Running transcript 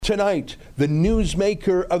Tonight, the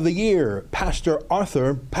newsmaker of the year, Pastor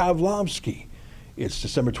Arthur Pawlowski. It's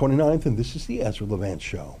December 29th, and this is the Ezra Levant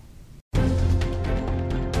Show.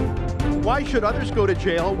 Why should others go to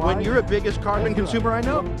jail when you're the biggest carbon consumer I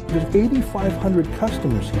know? There's 8,500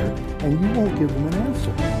 customers here, and you won't give them an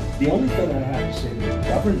answer. The only thing I have to say to the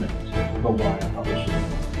government about why I publish it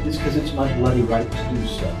is because it's my bloody right to do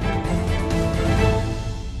so.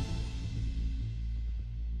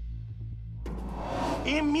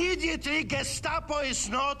 Immediately, Gestapo is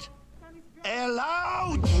not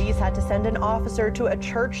allowed! Police had to send an officer to a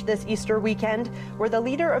church this Easter weekend where the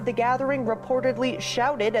leader of the gathering reportedly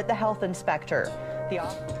shouted at the health inspector.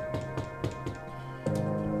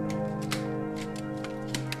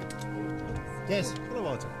 Yes, what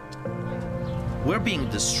about it? We're being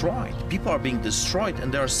destroyed. People are being destroyed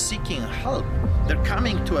and they're seeking help. They're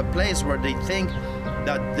coming to a place where they think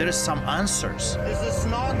that there is some answers. This is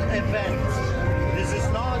not an event. This is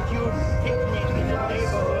not your picnic in the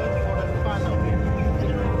neighborhood for the fun of it.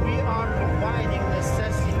 We are providing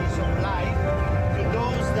necessities of life to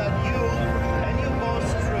those that you and your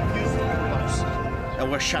bosses refuse to provide. And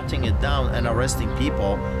we're shutting it down and arresting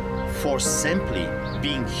people for simply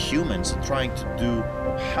being humans and trying to do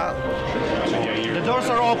help. The doors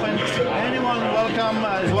are open. Anyone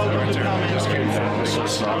is welcome to come in.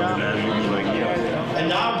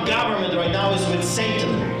 And our government right now is with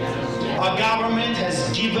Satan. Our government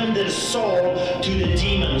has given their soul to the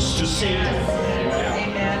demons, to Satan.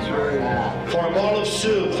 Amen. For a bowl of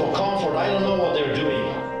soup, for comfort, I don't know what they're doing.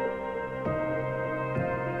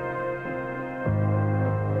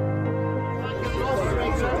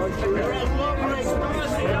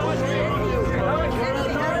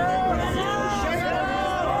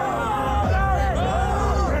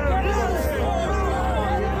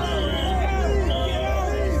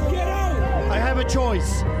 I have a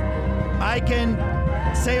choice. I can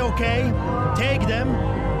say, okay, take them,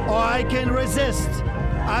 or I can resist.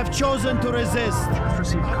 I've chosen to resist.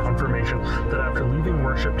 Received confirmation that after leaving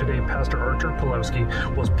worship today, Pastor Arthur Pawlowski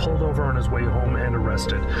was pulled over on his way home and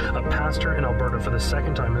arrested. A pastor in Alberta for the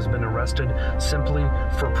second time has been arrested simply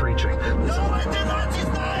for preaching. Don't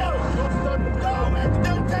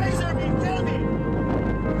taser me, kill me.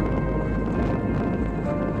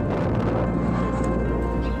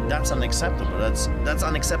 That's unacceptable. That's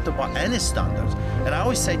unacceptable by any standards. And I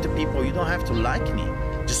always say to people, you don't have to like me.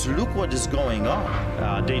 Just look what is going on.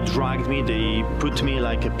 They dragged me, they put me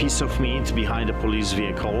like a piece of meat behind a police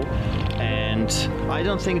vehicle, and I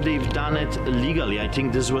don't think they've done it legally. I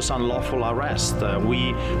think this was unlawful arrest.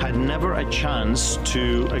 We had never a chance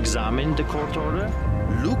to examine the court order.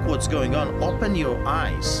 Look what's going on. Open your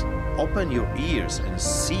eyes, open your ears, and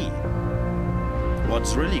see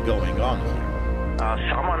what's really going on here.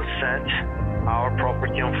 Someone set our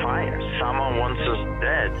property on fire. Someone wants us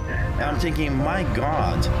dead. And I'm thinking, my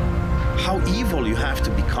God, how evil you have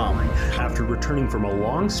to become. After returning from a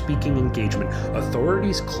long speaking engagement,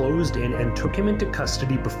 authorities closed in and took him into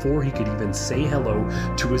custody before he could even say hello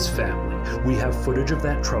to his family. We have footage of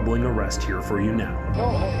that troubling arrest here for you now.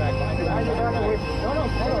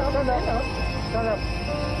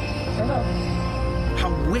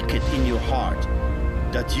 How wicked in your heart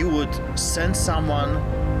that you would send someone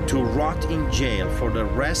to rot in jail for the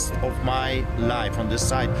rest of my life on this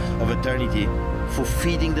side of eternity for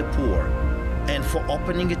feeding the poor and for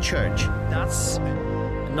opening a church. That's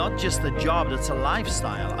not just a job, that's a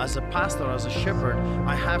lifestyle. As a pastor, as a shepherd,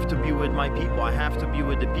 I have to be with my people. I have to be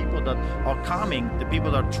with the people that are coming, the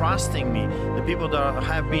people that are trusting me, the people that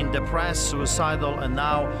have been depressed, suicidal, and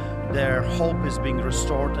now their hope is being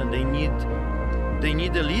restored and they need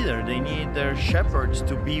a leader. They need their shepherds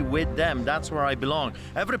to be with them. That's where I belong.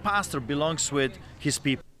 Every pastor belongs with his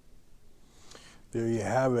people. There you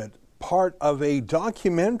have it. Part of a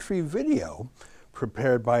documentary video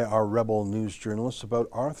prepared by our Rebel News journalists about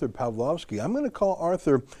Arthur Pawlowski. I'm going to call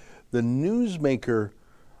Arthur the newsmaker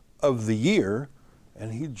of the year,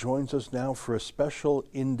 and he joins us now for a special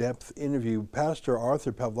in-depth interview. Pastor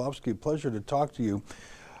Arthur Pawlowski, pleasure to talk to you.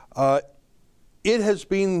 It has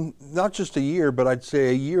been not just a year, but I'd say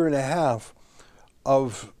a year and a half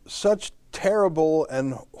of such terrible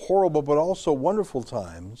and horrible, but also wonderful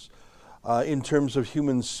times in terms of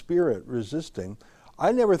human spirit resisting.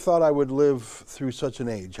 I never thought I would live through such an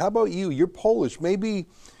age. How about you? You're Polish. Maybe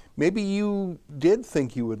you did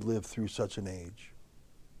think you would live through such an age.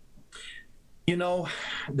 You know,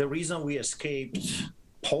 the reason we escaped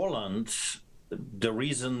Poland the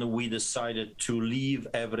reason we decided to leave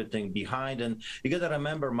everything behind. And you got to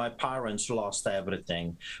remember, my parents lost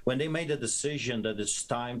everything. When they made the decision that it's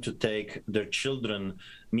time to take their children,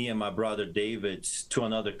 me and my brother David, to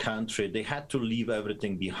another country, they had to leave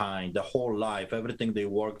everything behind, the whole life, everything they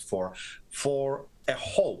worked for a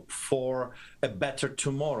hope, for a better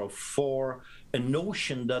tomorrow, for a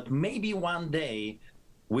notion that maybe one day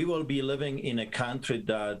we will be living in a country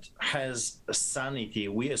that has sanity.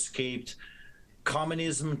 We escaped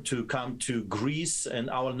communism to come to Greece, and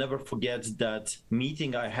I will never forget that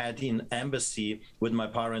meeting I had in embassy with my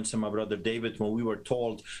parents and my brother David when we were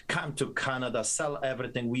told, come to Canada, sell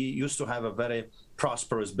everything. We used to have a very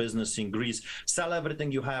prosperous business in Greece. Sell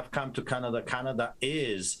everything you have, come to Canada. Canada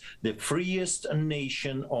is the freest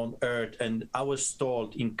nation on earth. And I was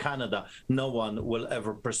told in Canada, no one will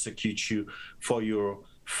ever persecute you for your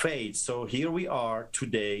faith. So here we are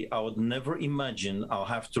today. I would never imagine I'll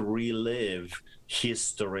have to relive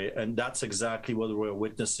history. And that's exactly what we're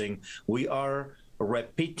witnessing. We are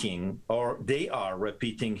repeating, or they are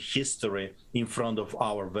repeating history in front of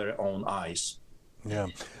our very own eyes. Yeah.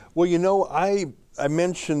 Well, you know, I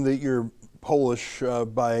mentioned that you're Polish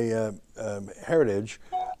by heritage.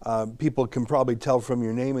 People can probably tell from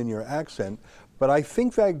your name and your accent. But I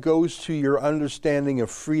think that goes to your understanding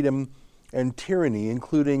of freedom and tyranny,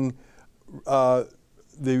 including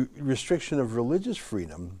the restriction of religious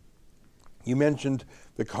freedom. You mentioned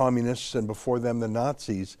the communists and before them the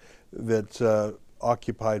Nazis that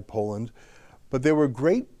occupied Poland, but there were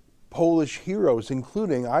great Polish heroes,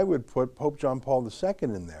 including, I would put Pope John Paul II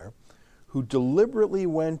in there, who deliberately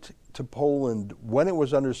went to Poland when it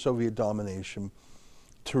was under Soviet domination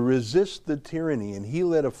to resist the tyranny, and he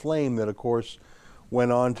lit a flame that, of course,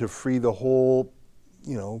 went on to free the whole,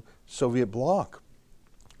 Soviet bloc,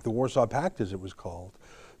 the Warsaw Pact as it was called.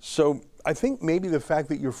 So I think maybe the fact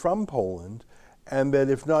that you're from Poland and that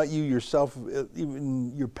if not you yourself,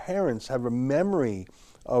 even your parents have a memory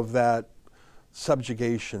of that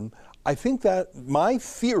subjugation, I think that my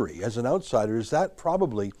theory as an outsider is that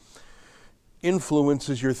probably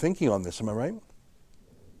influences your thinking on this. Am I right?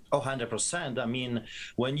 Oh, 100%. I mean,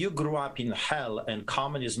 when you grew up in hell, and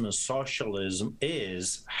communism and socialism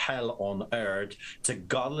is hell on earth, it's a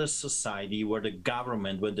godless society where the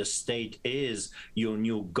government, where the state is your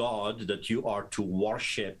new god that you are to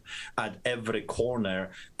worship at every corner,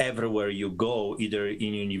 everywhere you go, either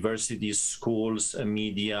in universities, schools,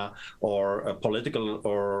 media, or a political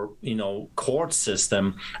or, court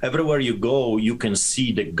system. Everywhere you go, you can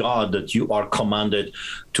see the god that you are commanded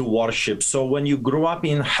to worship. So when you grew up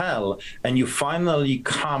in hell and you finally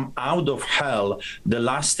come out of hell, the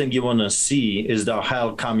last thing you want to see is the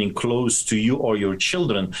hell coming close to you or your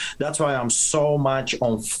children. That's why I'm so much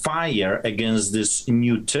on fire against this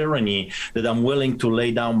new tyranny that I'm willing to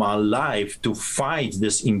lay down my life to fight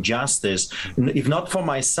this injustice. If not for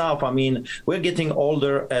myself, I mean, we're getting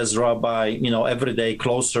older, Ezra, by, every day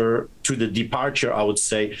closer to the departure, I would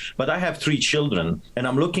say. But I have 3 children, and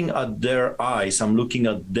I'm looking at their eyes. I'm looking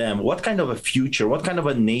at them. What kind of a future, what kind of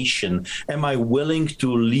a nation am I willing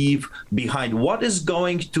to leave behind? What is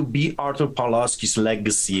going to be Arthur Pawlowski's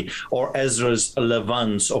legacy, or Ezra's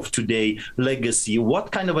Levin's of today legacy?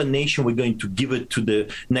 What kind of a nation we're going to give it to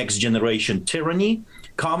the next generation? Tyranny,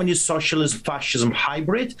 communist, socialism, fascism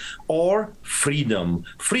hybrid, or freedom?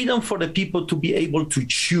 Freedom for the people to be able to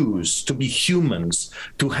choose, to be humans,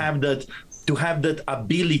 to have that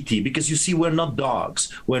ability, because you see, we're not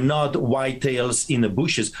dogs, we're not whitetails in the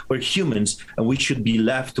bushes, we're humans, and we should be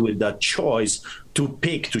left with that choice to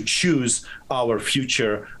pick, to choose our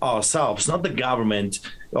future ourselves, not the government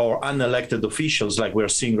or unelected officials like we're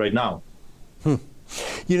seeing right now.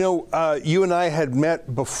 You and I had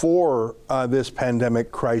met before this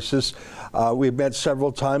pandemic crisis. We had met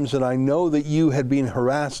several times, and I know that you had been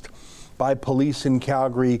harassed by police in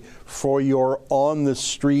Calgary for your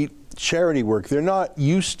on-the-street charity work. They're not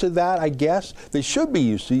used to that, I guess. They should be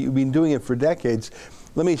used to it. You've been doing it for decades.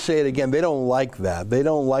 Let me say it again. They don't like that. They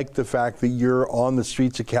don't like the fact that you're on the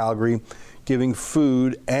streets of Calgary giving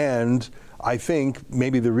food, and I think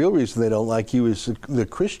maybe the real reason they don't like you is the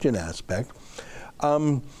Christian aspect.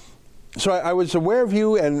 So I was aware of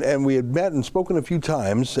you, and we had met and spoken a few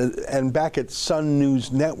times, and back at Sun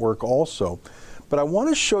News Network also. But I want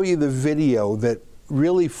to show you the video that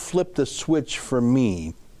really flipped a switch for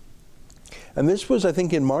me. And this was, I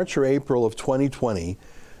think, in March or April of 2020.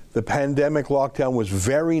 The pandemic lockdown was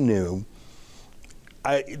very new.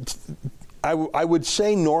 I would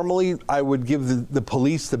say normally I would give the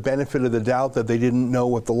police the benefit of the doubt that they didn't know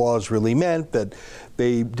what the laws really meant, that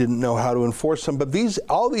they didn't know how to enforce them. But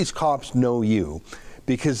all these cops know you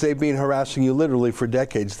because they've been harassing you literally for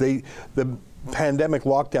decades. The pandemic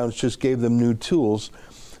lockdowns just gave them new tools.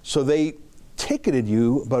 So they ticketed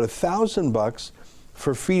you about $1,000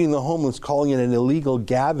 for feeding the homeless, calling it an illegal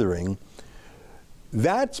gathering.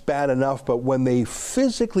 That's bad enough, but when they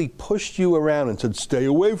physically pushed you around and said, stay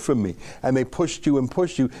away from me, and they pushed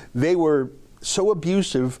you, they were so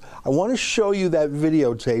abusive. I want to show you that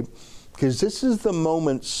videotape, because this is the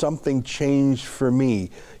moment something changed for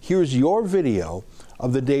me. Here's your video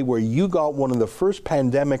of the day where you got one of the first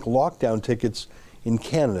pandemic lockdown tickets in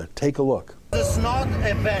Canada. Take a look. This is not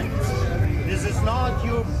an event. This is not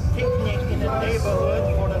your picnic in a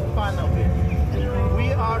neighborhood for the fun of it.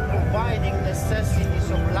 We are providing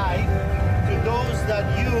necessities of life to those that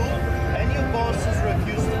you and your bosses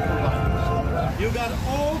refuse to provide. You got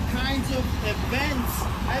all kinds of events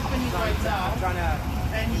happening right now,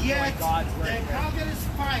 and yet the Calgary's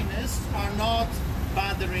finest are not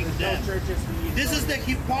bothering them. This is the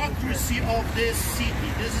hypocrisy of this city.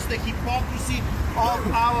 This is the hypocrisy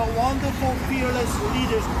of our wonderful, fearless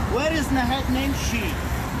leaders. Where is Naheed Nenshi,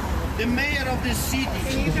 the mayor of this city?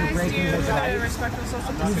 Can you guys do respectful social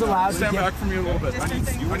distancing? He's allowed to stand back from me a little bit.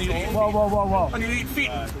 I need 8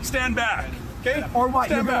 feet. Stand back. Okay? Or what?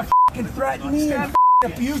 Stand You're back. gonna fucking threaten me and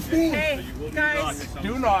abuse me? Hey, guys.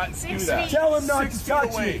 Do not do that. Tell him not to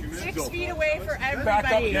touch me. 6 feet away for everybody.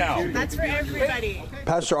 Back up now. That's for everybody.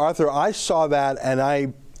 Pastor Arthur, I saw that, and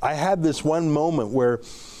I had this one moment where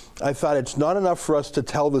I thought it's not enough for us to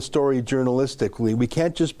tell the story journalistically. We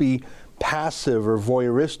can't just be passive or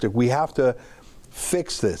voyeuristic. We have to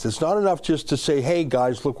fix this. It's not enough just to say, hey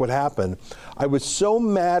guys, look what happened. I was so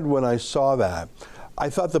mad when I saw that. I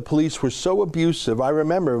thought the police were so abusive. I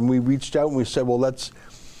remember when we reached out and we said, well, let's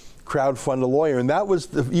crowdfund a lawyer. And that was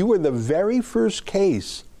you were the very first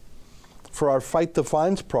case for our Fight the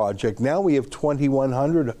Fines project. Now we have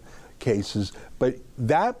 2,100 cases. But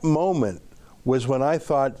that moment was when I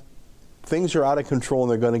thought things are out of control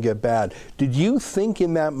and they're going to get bad. Did you think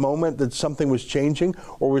in that moment that something was changing,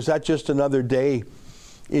 or was that just another day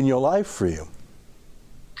in your life for you?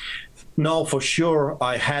 No, for sure.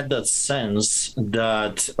 I had that sense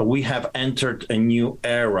that we have entered a new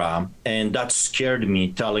era, and that scared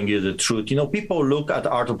me, telling you the truth. You know, people look at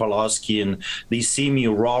Arthur Pawlowski and they see me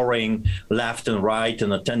roaring left and right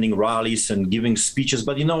and attending rallies and giving speeches.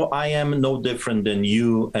 But, you know, I am no different than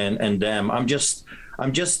you and them. I'm just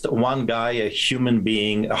one guy, a human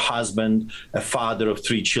being, a husband, a father of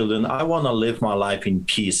 3 children. I want to live my life in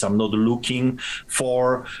peace. I'm not looking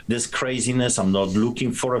for this craziness. I'm not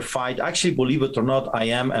looking for a fight. Actually, believe it or not, I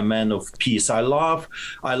am a man of peace. I love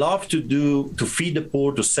to feed the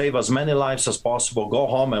poor, to save as many lives as possible, go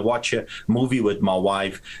home and watch a movie with my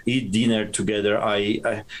wife, eat dinner together.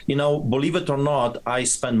 I believe it or not, I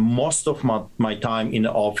spend most of my time in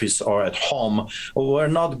the office or at home. We're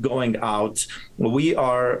not going out. We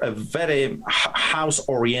are a very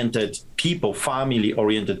house-oriented people,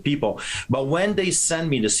 family-oriented people. But when they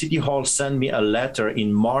the City Hall sent me a letter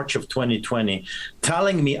in March of 2020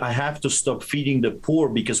 telling me I have to stop feeding the poor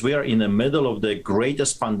because we are in the middle of the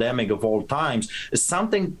greatest pandemic of all times,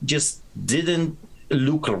 something just didn't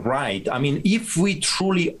look right. I mean, if we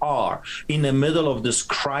truly are in the middle of this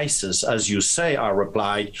crisis, as you say, I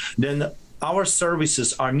replied, then our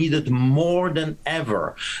services are needed more than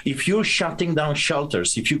ever. If you're shutting down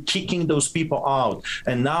shelters, if you're kicking those people out,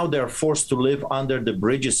 and now they're forced to live under the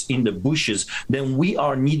bridges in the bushes, then we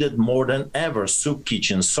are needed more than ever, soup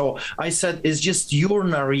kitchens. So I said, it's just your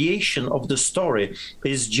narration of the story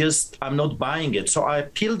is just, I'm not buying it. So I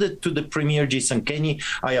appealed it to the Premier Jason Kenney,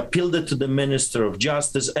 I appealed it to the Minister of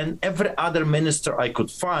Justice and every other minister I could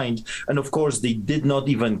find. And of course, they did not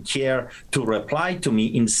even care to reply to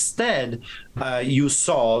me. Instead, you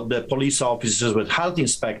saw the police officers with health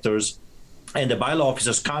inspectors and the bylaw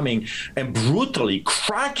officers coming and brutally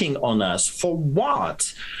cracking on us. For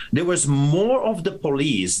what? There was more of the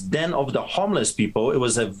police than of the homeless people. It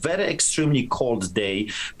was a very extremely cold day.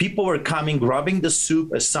 People were coming, grabbing the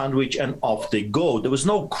soup, a sandwich, and off they go. There was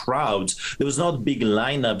no crowds. There was not big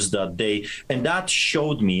lineups that day. And that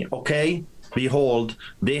showed me, okay, behold,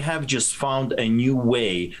 they have just found a new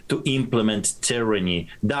way to implement tyranny.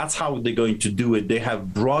 That's how they're going to do it. They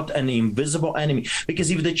have brought an invisible enemy.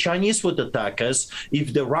 Because if the Chinese would attack us,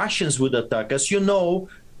 if the Russians would attack us, you know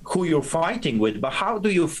who you're fighting with. But how do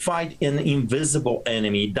you fight an invisible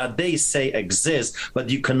enemy that they say exists, but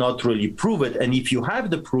you cannot really prove it? And if you have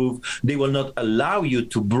the proof, they will not allow you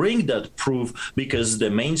to bring that proof because the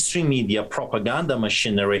mainstream media propaganda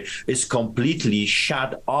machinery is completely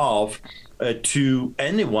shut off to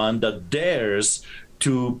anyone that dares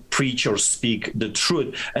to preach or speak the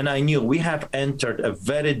truth. And I knew we have entered a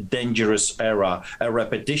very dangerous era, a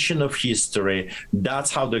repetition of history.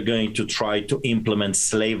 That's how they're going to try to implement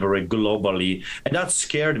slavery globally. And that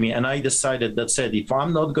scared me. And I decided that said, if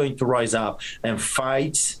I'm not going to rise up and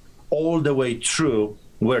fight all the way through,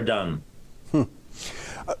 we're done.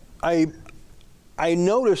 I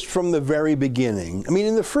noticed from the very beginning, I mean,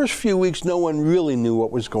 in the first few weeks, no one really knew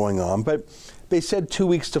what was going on, but they said 2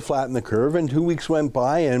 weeks to flatten the curve, and 2 weeks went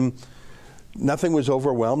by and nothing was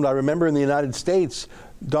overwhelmed. I remember in the United States,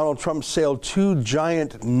 Donald Trump sailed 2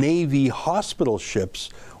 giant Navy hospital ships,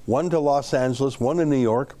 one to Los Angeles, one to New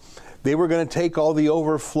York. They were going to take all the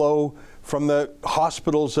overflow from the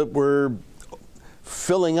hospitals that were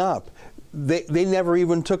filling up. They never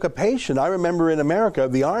even took a patient. I remember in America,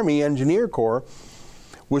 the Army Engineer Corps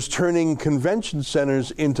was turning convention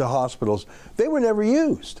centers into hospitals. They were never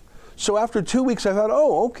used. So after 2 weeks, I thought,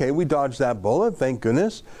 oh, okay, we dodged that bullet, thank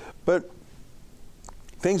goodness. But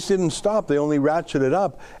things didn't stop. They only ratcheted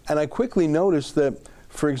up. And I quickly noticed that,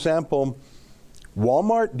 for example,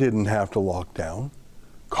 Walmart didn't have to lock down.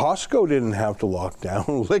 Costco didn't have to lock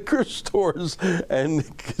down. Liquor stores, and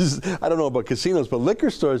I don't know about casinos, but liquor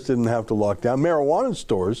stores didn't have to lock down. Marijuana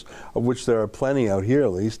stores, of which there are plenty out here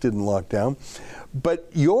at least, didn't lock down. But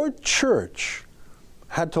your church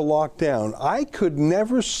had to lock down. I could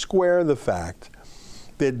never square the fact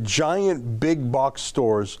that giant big box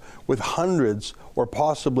stores with hundreds or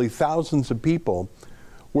possibly thousands of people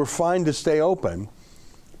were fine to stay open,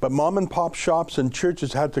 but mom and pop shops and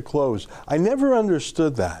churches had to close. I never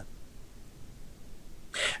understood that.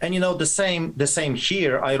 And the same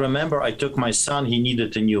here. I remember I took my son, he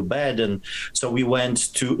needed a new bed. And so we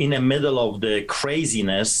went to, in the middle of the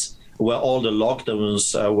craziness where all the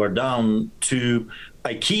lockdowns were down, to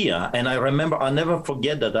IKEA. And I remember, I'll never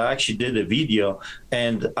forget that I actually did a video,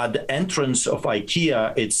 and at the entrance of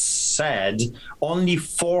IKEA, it said only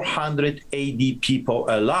 480 people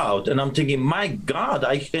allowed. And I'm thinking, my God,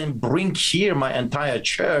 I can bring here my entire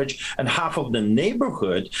church and half of the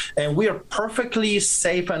neighborhood, and we are perfectly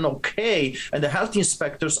safe and okay. And the health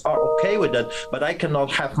inspectors are okay with that, but I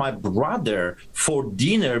cannot have my brother for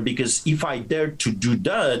dinner, because if I dare to do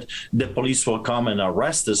that, the police will come and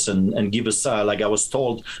arrest us and give us, like I was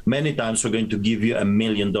told many times, we're going to give you $1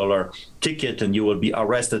 million ticket and you will be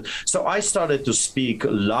arrested. So I started to speak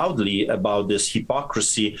loudly about this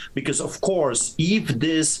hypocrisy, because of course, if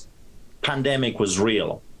this pandemic was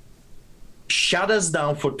real, shut us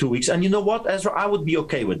down for 2 weeks. And you know what, Ezra, I would be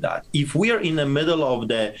okay with that. If we are in the middle of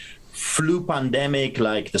the flu pandemic,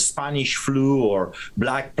 like the Spanish flu or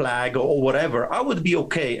Black Plague or whatever, I would be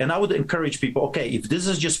okay. And I would encourage people, okay, if this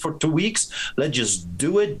is just for 2 weeks, let's just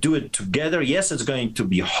do it together. Yes, it's going to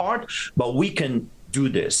be hard, but we can do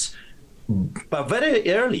this. But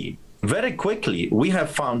very quickly, we have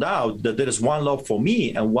found out that there is one love for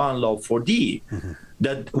me and one love for thee. Mm-hmm.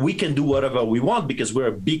 That we can do whatever we want because we're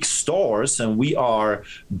big stores and we are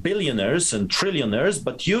billionaires and trillionaires,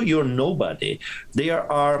 but you're nobody.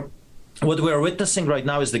 What we are witnessing right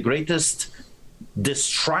now is the greatest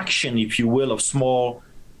distraction, if you will, of small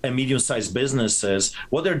and medium-sized businesses.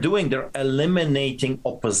 What they're doing, they're eliminating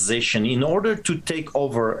opposition. In order to take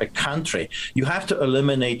over a country, you have to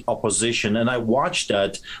eliminate opposition. And I watched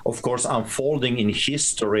that, of course, unfolding in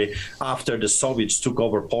history after the Soviets took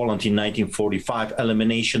over Poland in 1945,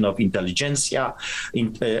 elimination of intelligentsia,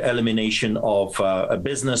 elimination of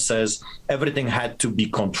businesses. Everything had to be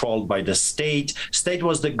controlled by the state. State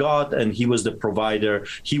was the god and he was the provider.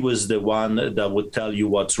 He was the one that would tell you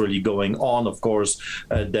what's really going on. Of course,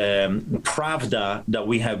 the pravda that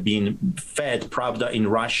we have been fed, pravda in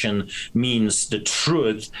Russian means the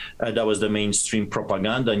truth. That was the mainstream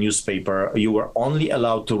propaganda newspaper. You were only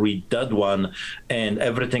allowed to read that one, and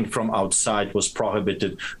everything from outside was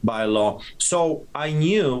prohibited by law. So I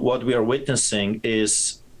knew what we are witnessing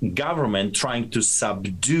is government trying to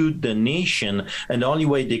subdue the nation, and the only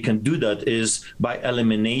way they can do that is by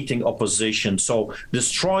eliminating opposition. So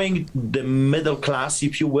destroying the middle class,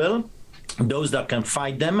 if you will, those that can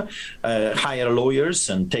fight them, hire lawyers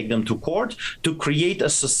and take them to court, to create a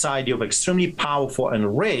society of extremely powerful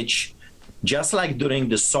and rich, just like during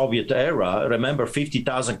the Soviet era. Remember,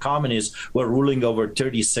 50,000 communists were ruling over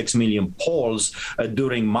 36 million Poles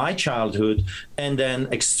during my childhood, and then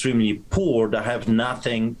extremely poor that have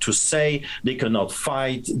nothing to say. They cannot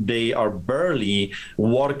fight. They are barely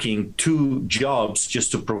working 2 jobs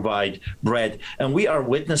just to provide bread. And we are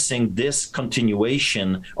witnessing this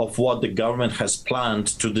continuation of what the government has planned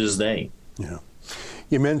to this day. Yeah.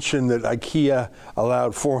 You mentioned that IKEA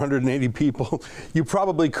allowed 480 people. You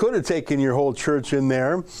probably could have taken your whole church in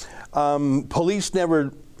there. Police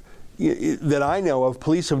never, that I know of,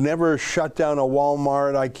 police have never shut down a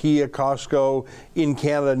Walmart, IKEA, Costco in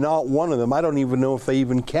Canada, not one of them. I don't even know if they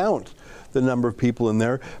even count the number of people in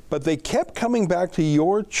there. But they kept coming back to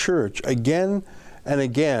your church again and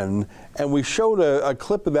again, and we showed a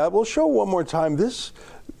clip of that. We'll show one more time. This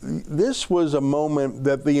was a moment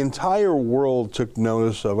that the entire world took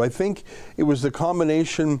notice of. I think it was the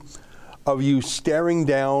combination of you staring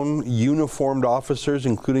down uniformed officers,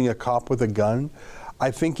 including a cop with a gun.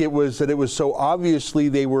 I think it was that it was so obviously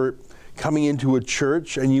they were coming into a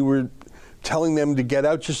church and you were telling them to get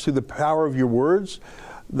out just through the power of your words.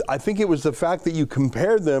 I think it was the fact that you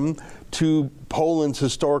compared them to Poland's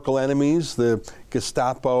historical enemies, the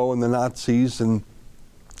Gestapo and the Nazis, and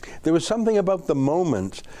there was something about the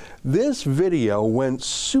moment. This video went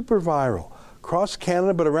super viral across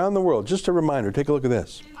Canada, but around the world. Just a reminder, take a look at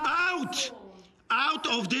this. Out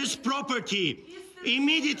of this property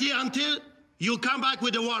immediately until you come back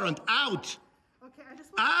with a warrant. Out.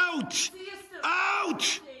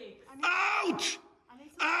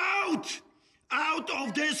 Out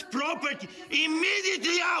of this property.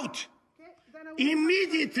 Immediately out.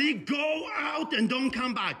 Immediately go out and don't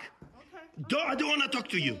come back. I don't want to talk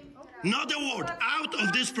to you. Not a word. Out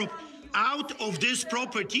of this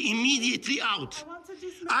property. Immediately out.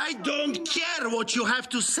 I don't care what you have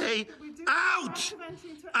to say.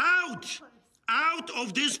 Out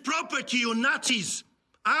of this property, you Nazis.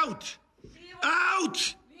 Out.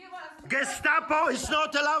 Gestapo is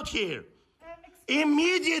not allowed here.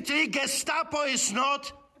 Immediately, Gestapo is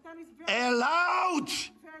not allowed.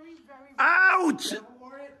 Out.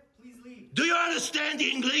 Do you understand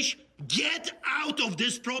English? Get out of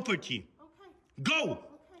this property. Go.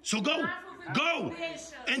 So go.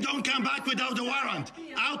 And don't come back without a warrant.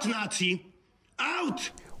 Out, Nazi. Out.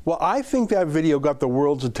 Well, I think that video got the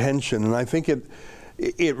world's attention, and I think it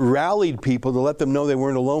rallied people to let them know they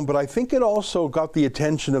weren't alone, but I think it also got the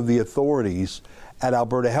attention of the authorities at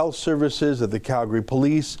Alberta Health Services, at the Calgary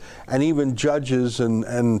Police, and even judges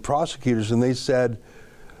and prosecutors, and they said,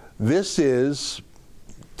 this is,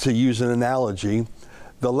 to use an analogy,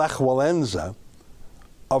 the Lech Walesa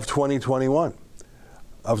of 2021.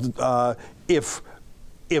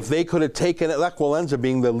 If they could have taken it, Lech Walesa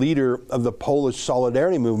being the leader of the Polish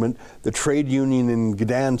Solidarity movement, the trade union in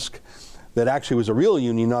Gdansk, that actually was a real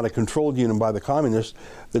union, not a controlled union by the communists,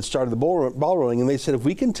 that started the ball rolling. And they said, if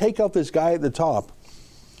we can take out this guy at the top,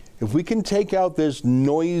 if we can take out this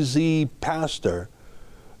noisy pastor,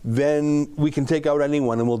 then we can take out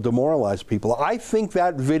anyone and we'll demoralize people. I think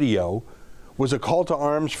that video was a call to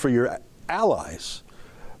arms for your allies,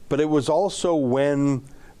 but it was also when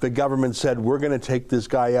the government said, we're going to take this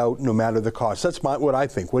guy out no matter the cost. That's what I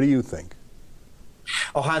think. What do you think?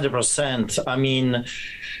 100%. I mean,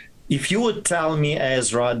 if you would tell me,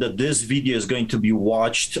 Ezra, that this video is going to be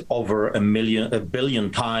watched over a billion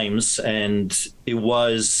times, and it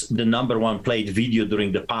was the number one played video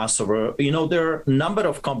during the Passover, there are a number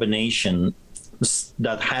of combinations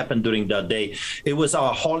that happened during that day. It was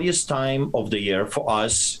our holiest time of the year for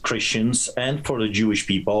us Christians and for the Jewish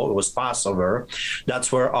people. It was Passover.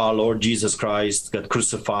 That's where our Lord Jesus Christ got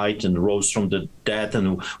crucified and rose from the dead.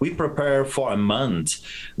 And we prepare for a month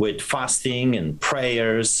with fasting and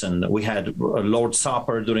prayers, and we had a Lord's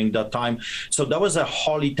Supper during that time. So that was a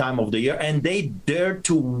holy time of the year. And they dared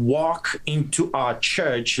to walk into our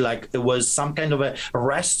church like it was some kind of a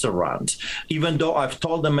restaurant, even though I've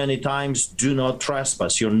told them many times, do not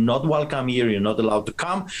trespass. You're not welcome here. You're not allowed to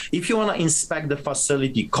come. If you want to inspect the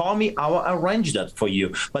facility, call me. I will arrange that for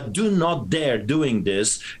you. But do not dare doing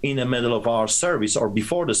this in the middle of our service or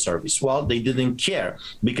before the service. Well, they didn't care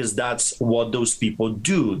because that's what those people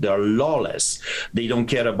do. They're lawless. They don't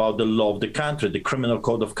care about the law of the country, the Criminal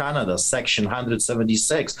Code of Canada, Section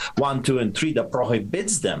 176, 1, 2, and 3, that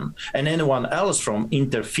prohibits them and anyone else from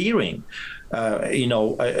interfering,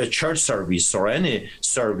 a church service or any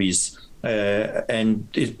service. And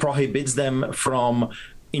it prohibits them from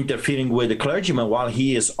interfering with the clergyman while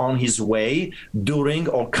he is on his way, during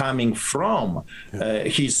or coming from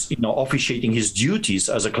his, officiating his duties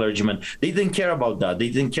as a clergyman. They didn't care about that. They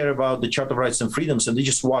didn't care about the Charter of Rights and Freedoms, and they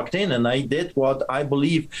just walked in, and I did what I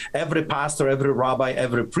believe every pastor, every rabbi,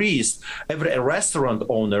 every priest, every restaurant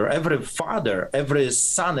owner, every father, every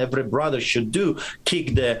son, every brother should do: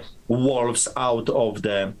 kick the wolves out of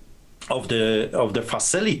the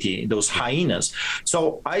facility, those hyenas.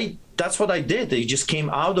 So that's what I did. They just came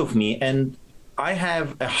out of me, and I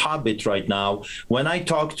have a habit right now. When I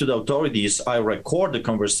talk to the authorities, I record the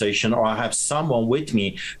conversation, or I have someone with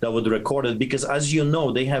me that would record it, because as you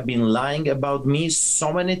know, they have been lying about me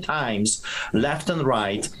so many times, left and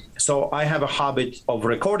right. So I have a habit of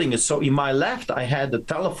recording it. So in my left, I had the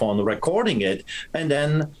telephone recording it, and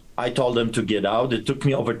then I told them to get out. It took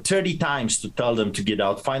me over 30 times to tell them to get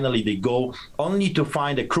out. Finally, they go, only to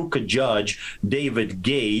find a crooked judge, David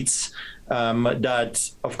Gates, that,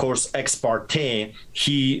 of course, ex parte,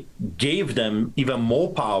 he gave them even more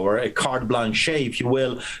power, a carte blanche, if you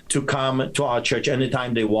will, to come to our church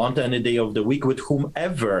anytime they want, any day of the week, with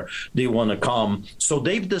whomever they want to come. So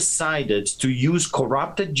they've decided to use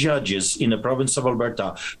corrupted judges in the province of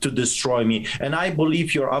Alberta to destroy me. And I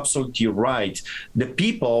believe you're absolutely right. The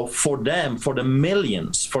people, for them, for the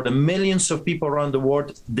millions of people around the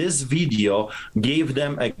world, this video gave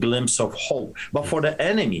them a glimpse of hope. But for the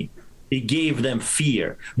enemy, it gave them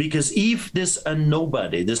fear, because if this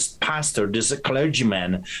nobody, this pastor, this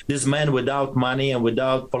clergyman, this man without money and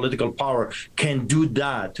without political power can do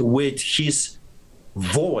that with his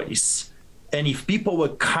voice, and if people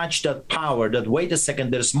will catch that power, that wait a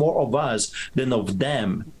second, there's more of us than of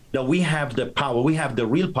them, that we have the power, we have the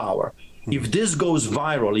real power. If this goes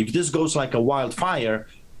viral, if this goes like a wildfire,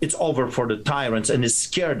 it's over for the tyrants, and it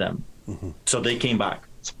scared them. So they came back.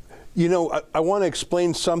 You know, I want to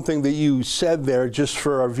explain something that you said there, just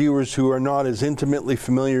for our viewers who are not as intimately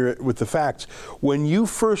familiar with the facts. When you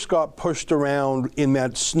first got pushed around in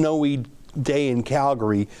that snowy day in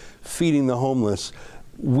Calgary, feeding the homeless,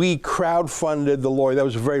 we crowdfunded the lawyer. That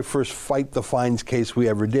was the very first Fight the Fines case we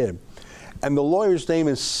ever did. And the lawyer's name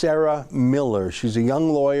is Sarah Miller. She's a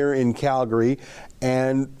young lawyer in Calgary.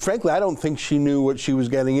 And frankly, I don't think she knew what she was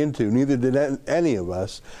getting into. Neither did any of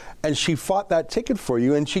us. And she fought that ticket for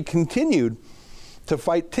you, and she continued to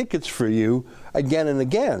fight tickets for you again and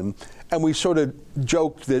again. And we sort of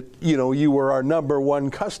joked that, you know, you were our number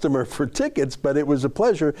one customer for tickets, but it was a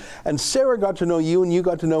pleasure. And Sarah got to know you, and you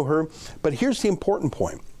got to know her. But here's the important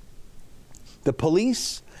point. The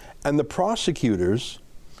police and the prosecutors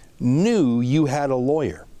knew you had a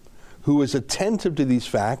lawyer who was attentive to these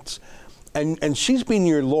facts. And she's been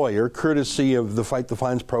your lawyer, courtesy of the Fight the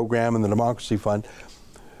Fines program and the Democracy Fund.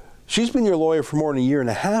 She's been your lawyer for more than a year and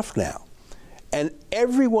a half now. And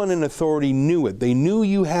everyone in authority knew it. They knew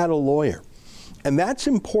you had a lawyer. And that's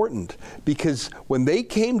important, because when they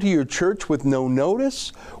came to your church with no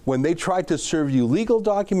notice, when they tried to serve you legal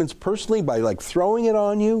documents personally by like throwing it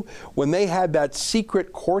on you, when they had that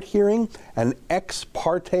secret court hearing, an ex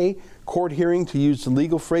parte court hearing, to use the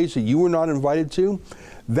legal phrase that you were not invited to,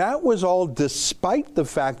 that was all despite the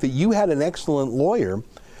fact that you had an excellent lawyer.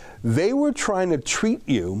 They were trying to treat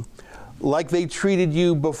you like they treated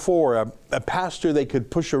you before, a pastor they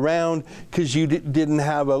could push around because you didn't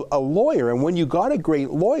have a lawyer. And when you got a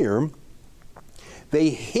great lawyer,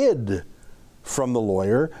 they hid from the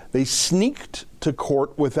lawyer. They sneaked to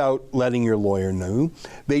court without letting your lawyer know.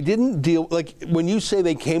 They didn't deal, like when you say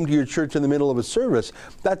they came to your church in the middle of a service,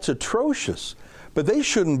 that's atrocious. But they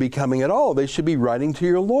shouldn't be coming at all. They should be writing to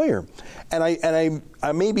your lawyer. And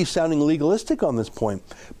I may be sounding legalistic on this point,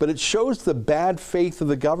 but it shows the bad faith of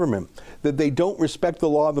the government, that they don't respect the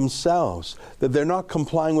law themselves, that they're not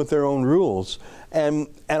complying with their own rules. And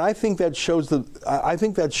I think that shows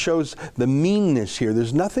the meanness here.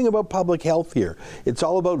 There's nothing about public health here. It's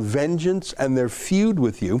all about vengeance and their feud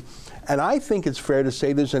with you. And I think it's fair to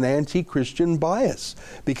say there's an anti-Christian bias,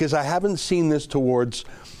 because I haven't seen this towards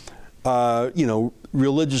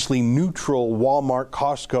religiously neutral Walmart,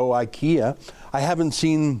 Costco, IKEA. I haven't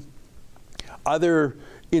seen other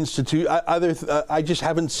I just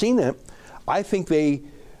haven't seen it. I think they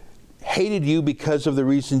hated you because of the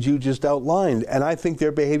reasons you just outlined, and I think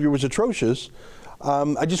their behavior was atrocious.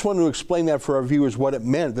 I just wanted to explain that for our viewers, what it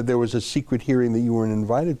meant that there was a secret hearing that you weren't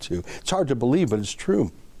invited to. It's hard to believe, but it's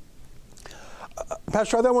true.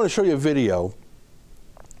 Pastor Arthur, I want to show you a video.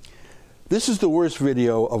 This is the worst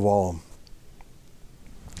video of all.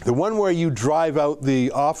 The one where you drive out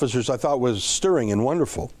the officers I thought was stirring and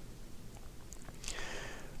wonderful.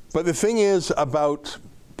 But the thing is about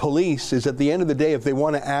police is, at the end of the day, if they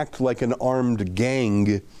want to act like an armed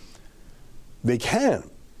gang, they can,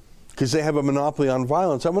 because they have a monopoly on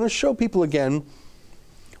violence. I want to show people again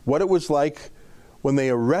what it was like when they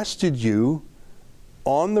arrested you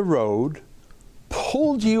on the road,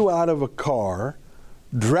 pulled you out of a car,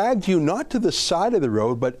 dragged you not to the side of the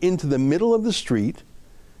road, but into the middle of the street,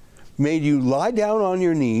 made you lie down on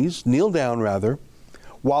your knees, kneel down rather,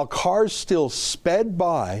 while cars still sped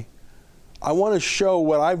by. I want to show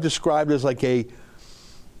what I've described as like a,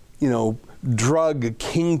 drug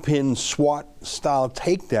kingpin SWAT style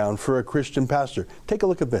takedown for a Christian pastor. Take a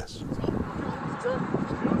look at this. Do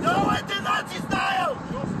it the Nazi style!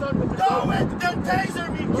 Do it! They'll taser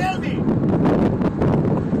me! Kill me!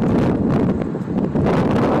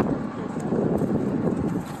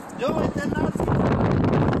 Do it the Nazi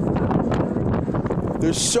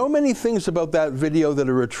There's so many things about that video that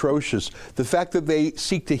are atrocious. The fact that they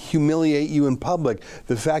seek to humiliate you in public,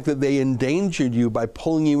 the fact that they endangered you by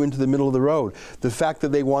pulling you into the middle of the road, the fact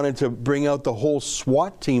that they wanted to bring out the whole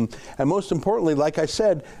SWAT team, and most importantly, like I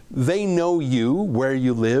said, they know you, where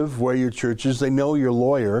you live, where your church is, they know your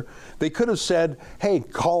lawyer. They could have said, hey,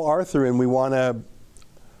 call Arthur and we want to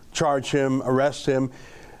charge him, arrest him.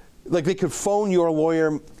 Like they could phone your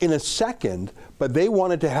lawyer in a second, but they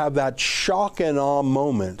wanted to have that shock and awe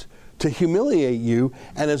moment to humiliate you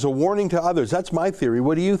and as a warning to others. That's my theory.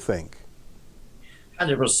 What do you think?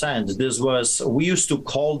 100%. We used to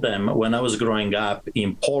call them, when I was growing up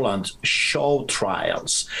in Poland, show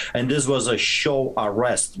trials. And this was a show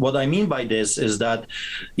arrest. What I mean by this is that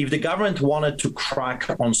if the government wanted to crack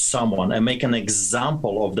on someone and make an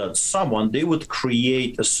example of that someone, they would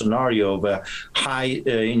create a scenario of a high,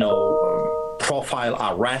 profile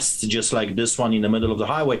arrest, just like this one in the middle of the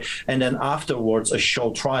highway, and then afterwards a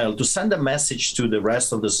show trial to send a message to the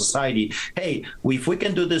rest of the society. Hey, if we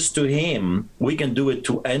can do this to him, we can do it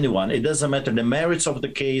to anyone. It doesn't matter. The merits of the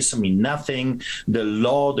case mean nothing. The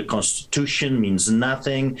law, the Constitution means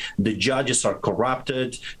nothing. The judges are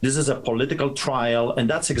corrupted. This is a political trial, and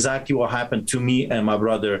that's exactly what happened to me and my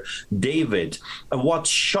brother David.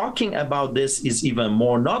 What's shocking about this is even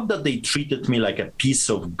more, not that they treated me like a piece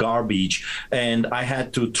of garbage and I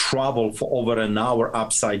had to travel for over an hour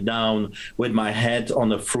upside down with my head on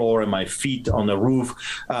the floor and my feet on the roof.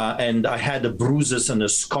 And I had the bruises and a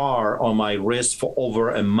scar on my wrist for over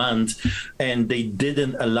a month. And they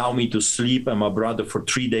didn't allow me to sleep and my brother for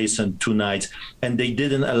 3 days and 2 nights. And they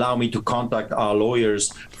didn't allow me to contact our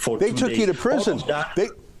lawyers for 2 days. They took you to prison.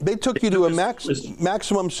 They took you to a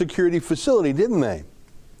maximum security facility, didn't they?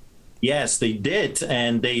 Yes, they did.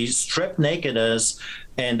 And they stripped naked us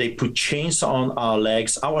and they put chains on our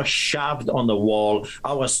legs. I was shoved on the wall.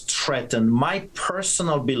 I was threatened. My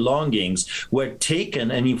personal belongings were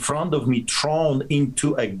taken and in front of me thrown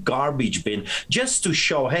into a garbage bin just to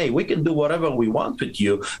show, hey, we can do whatever we want with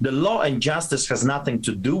you. The law and justice has nothing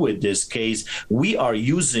to do with this case. We are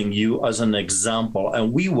using you as an example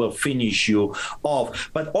and we will finish you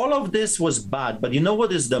off. But all of this was bad. But you know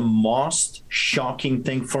what is the most shocking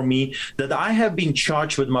thing for me? That I have been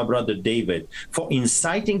charged with my brother David for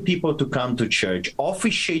inciting people to come to church,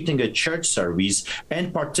 officiating a church service,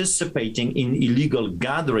 and participating in illegal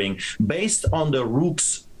gathering based on the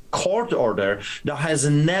Rook's court order that has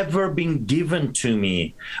never been given to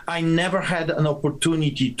me. I never had an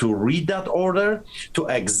opportunity to read that order, to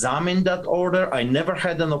examine that order. I never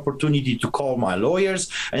had an opportunity to call my lawyers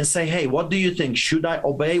and say, hey, what do you think? Should I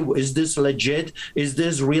obey? Is this legit? Is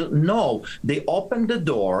this real? No. They opened the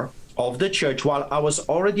door of the church while I was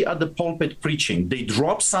already at the pulpit preaching. They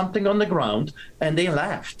dropped something on the ground and they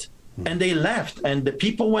left. And they left and the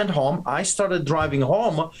people went home. I started driving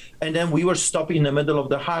home and then we were stopping in the middle of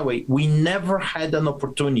the highway. We never had an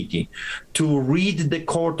opportunity to read the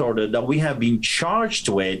court order that we have been charged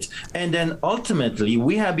with. And then ultimately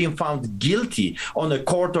we have been found guilty on a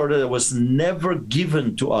court order that was never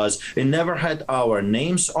given to us. It never had our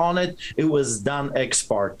names on it. It was done ex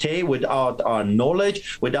parte without our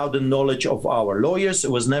knowledge, without the knowledge of our lawyers.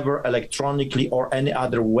 It was never electronically or any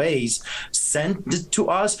other ways sent to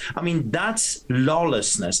us. I mean, that's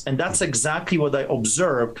lawlessness. And that's exactly what I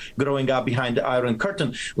observed growing up behind the Iron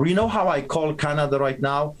Curtain. You know how I call Canada right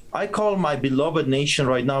now? I call my beloved nation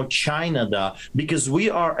right now China, because we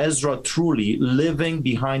are, Ezra, truly living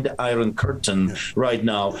behind the Iron Curtain right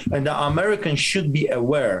now. And the Americans should be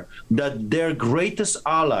aware that their greatest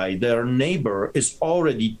ally, their neighbor, is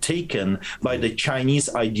already taken by the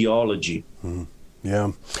Chinese ideology.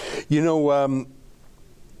 Yeah. You know,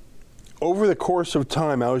 over the course of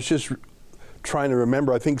time, I was just trying to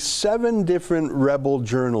remember, I think 7 different rebel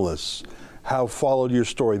journalists have followed your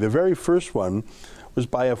story. The very first one was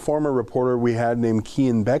by a former reporter we had named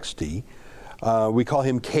Kian Bexty. We call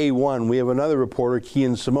him K1. We have another reporter,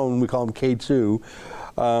 Kian Simone. We call him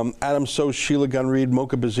K2. Adam Soch, Sheila Gunn-Reid,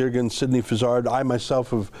 Mocha Bazirgan, Sidney Fazard. I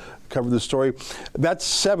myself have covered the story. That's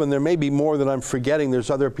 7. There may be more that I'm forgetting.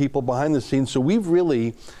 There's other people behind the scenes. So we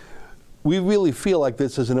really feel like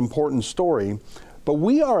this is an important story, but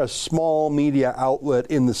we are a small media outlet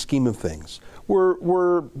in the scheme of things.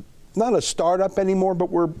 We're not a startup anymore,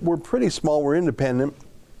 but we're pretty small. We're independent.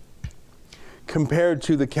 compared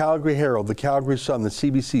to the Calgary Herald, the Calgary Sun, the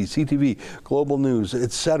CBC, CTV, Global News,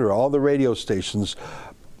 etc., all the radio stations.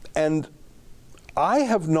 And I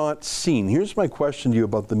have not seen, here's my question to you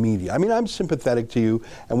about the media. I mean, I'm sympathetic to you,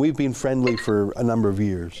 and we've been friendly for a number of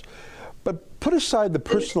years. But put aside the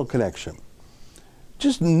personal connection.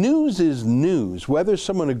 Just news is news, whether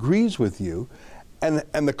someone agrees with you.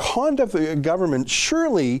 And the conduct of the government,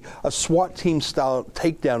 surely a SWAT team style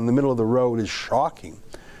takedown in the middle of the road is shocking.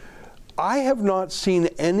 I have not seen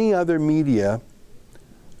any other media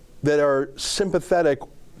that are sympathetic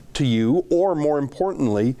to you, or more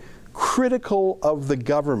importantly, critical of the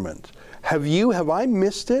government. Have you? Have I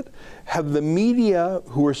missed it? Have the media,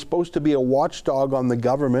 who are supposed to be a watchdog on the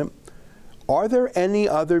government, are there any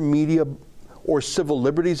other media or civil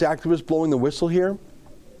liberties activists blowing the whistle here?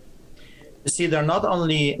 See, they're not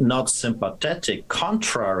only not sympathetic,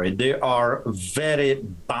 contrary, they are very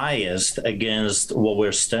biased against what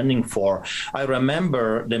we're standing for. I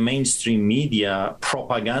remember the mainstream media,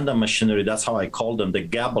 propaganda machinery, that's how I call them, the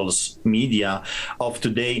Goebbels media of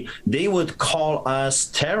today, they would call us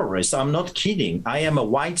terrorists. I'm not kidding. I am a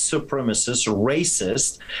white supremacist,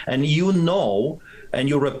 racist, and you know, and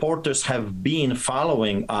your reporters have been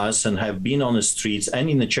following us and have been on the streets and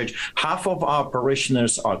in the church. Half of our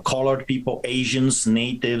parishioners are colored people, Asians,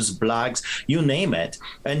 natives, blacks, you name it.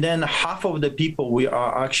 And then half of the people we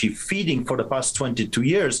are actually feeding for the past 22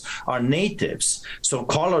 years are natives. So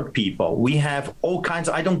colored people, we have all kinds,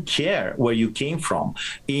 I don't care where you came from.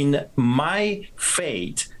 In my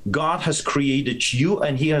faith, God has created you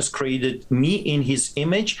and he has created me in his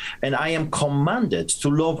image, and I am commanded to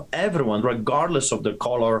love everyone regardless of the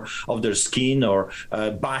color of their skin or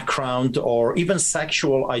background or even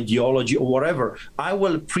sexual ideology or whatever. I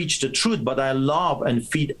will preach the truth, but I love and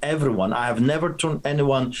feed everyone. I have never turned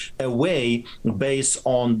anyone away based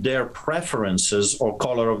on their preferences or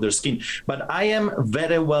color of their skin. But I am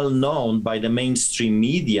very well known by the mainstream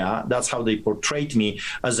media. That's how they portrayed me,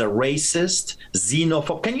 as a racist,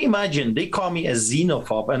 xenophobe. Can you imagine? They call me a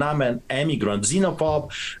xenophobe and I'm an immigrant.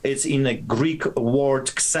 Xenophobe is in a Greek word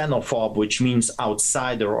xenophobe, which means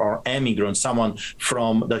outsider or immigrant, someone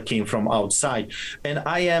that came from outside. And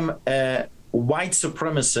I am a white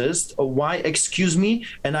supremacist. Why? Excuse me.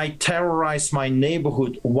 And I terrorize my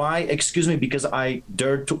neighborhood. Why? Excuse me. Because I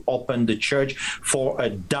dared to open the church for a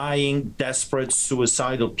dying, desperate,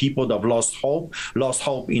 suicidal people that have lost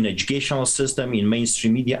hope in educational system, in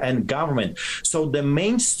mainstream media and government. So the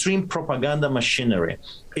mainstream propaganda machinery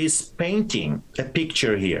is painting a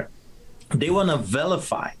picture here. They want to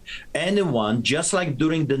vilify anyone, just like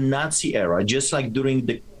during the Nazi era, just like during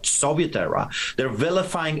the Soviet era. They're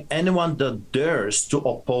vilifying anyone that dares to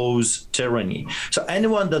oppose tyranny. So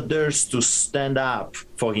anyone that dares to stand up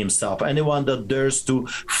for himself, anyone that dares to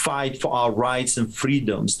fight for our rights and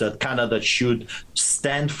freedoms that Canada should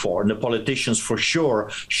stand for, and the politicians for sure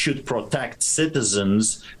should protect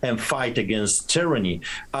citizens and fight against tyranny.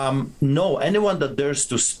 No, anyone that dares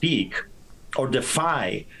to speak or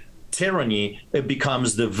defy tyranny, it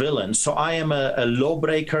becomes the villain. So I am a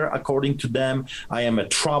lawbreaker according to them. I am a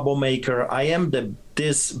troublemaker. I am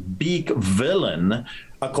this big villain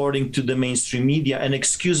according to the mainstream media. And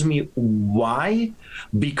excuse me, why?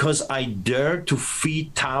 Because I dare to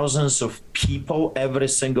feed thousands of people every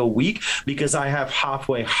single week, because I have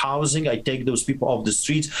halfway housing. I take those people off the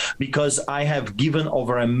streets, because I have given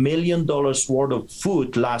over $1 million worth of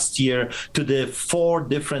food last year to the 4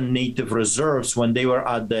 different native reserves when they were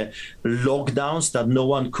at the lockdowns that no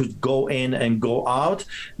one could go in and go out.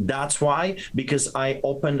 That's why, because I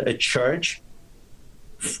opened a church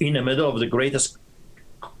in the middle of the greatest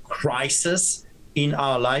crisis in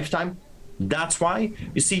our lifetime. That's why,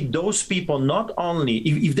 you see, those people, not only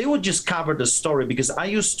if they would just cover the story, because I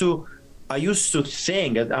used to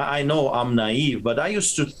think, and I know I'm naive, but I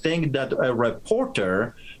used to think that a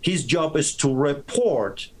reporter, his job is to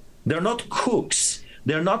report. They're not cooks.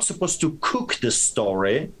 They're not supposed to cook the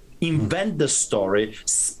story, invent the story,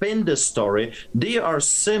 spin the story. They are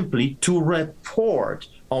simply to report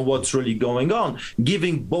on what's really going on,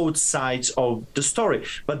 giving both sides of the story.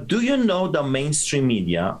 But do you know the mainstream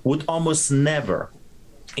media would almost never,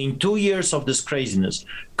 in 2 years of this craziness,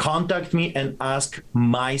 contact me and ask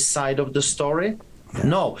my side of the story?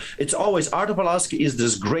 No, it's always Artur Pawlowski is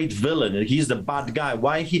this great villain. He's the bad guy.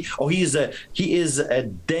 Why he is a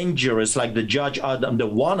dangerous, like the judge Adam, the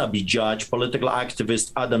wannabe judge, political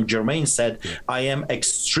activist Adam Germain said, I am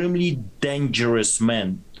extremely dangerous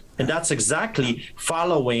man. And that's exactly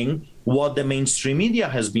following what the mainstream media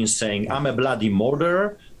has been saying. I'm a bloody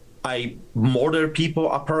murderer. I murder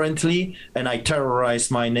people apparently, and I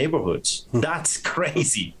terrorize my neighborhoods. That's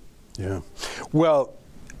crazy. Yeah. Well,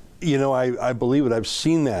 I believe it. I've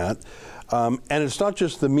seen that. And it's not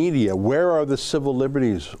just the media. Where are the civil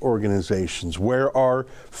liberties organizations? Where are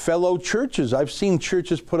fellow churches? I've seen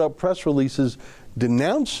churches put out press releases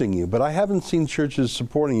denouncing you, but I haven't seen churches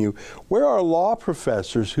supporting you. Where are law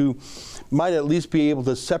professors who might at least be able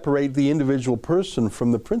to separate the individual person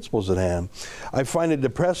from the principles at hand? I find it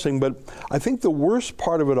depressing, but I think the worst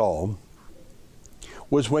part of it all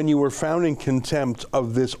was when you were found in contempt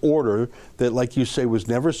of this order that, like you say, was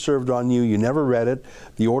never served on you. You never read it.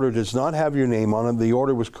 The order does not have your name on it. The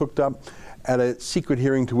order was cooked up at a secret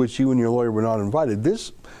hearing to which you and your lawyer were not invited.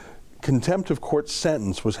 This contempt of court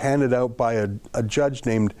sentence was handed out by a judge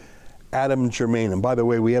named Adam Germain. And by the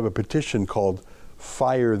way, we have a petition called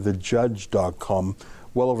firethejudge.com.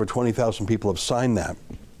 Well over 20,000 people have signed that.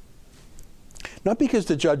 Not because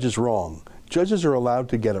the judge is wrong. Judges are allowed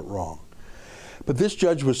to get it wrong. But this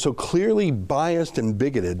judge was so clearly biased and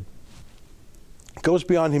bigoted, it goes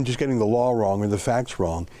beyond him just getting the law wrong or the facts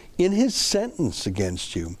wrong. In his sentence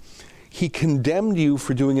against you, he condemned you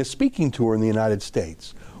for doing a speaking tour in the United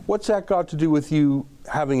States. What's that got to do with you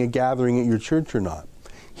having a gathering at your church or not?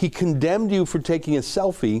 He condemned you for taking a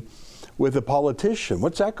selfie with a politician.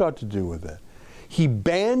 What's that got to do with it? He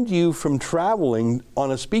banned you from traveling on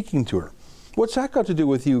a speaking tour. What's that got to do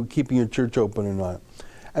with you keeping your church open or not?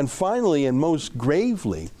 And finally, and most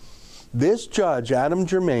gravely, this judge, Adam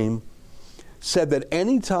Germain, said that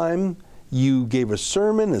anytime you gave a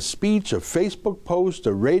sermon, a speech, a Facebook post,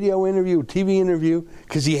 a radio interview, a TV interview,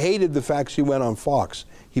 because he hated the facts you went on Fox.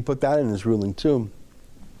 He put that in his ruling too.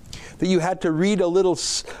 That you had to read a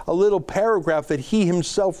little paragraph that he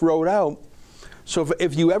himself wrote out. So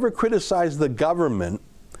if you ever criticize the government,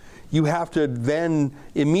 you have to then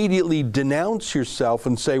immediately denounce yourself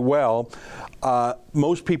and say, well,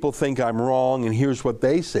 most people think I'm wrong, and here's what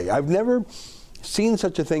they say. I've never seen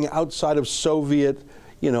such a thing outside of Soviet,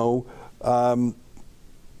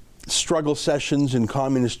 struggle sessions in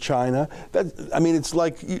communist China. It's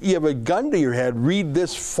like you have a gun to your head, read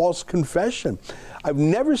this false confession. I've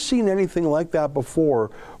never seen anything like that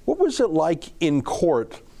before. What was it like in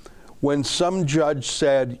court when some judge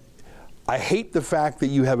said, I hate the fact that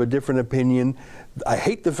you have a different opinion. I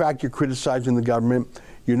hate the fact you're criticizing the government.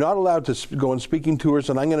 You're not allowed to go on speaking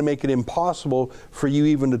tours, and I'm going to make it impossible for you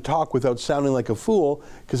even to talk without sounding like a fool,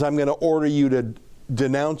 because I'm going to order you to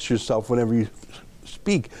denounce yourself whenever you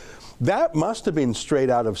speak. That must have been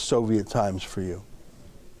straight out of Soviet times for you.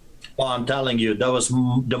 Well, I'm telling you, that was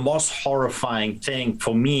the most horrifying thing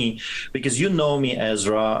for me, because you know me,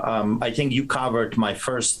 Ezra. I think you covered my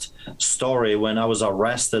first story when I was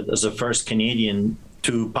arrested as the first Canadian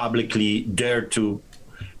to publicly dare to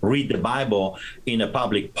read the Bible in a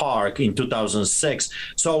public park in 2006.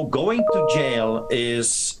 So going to jail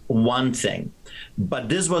is one thing. But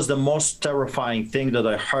this was the most terrifying thing that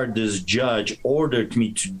I heard this judge ordered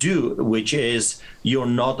me to do, which is you're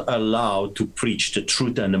not allowed to preach the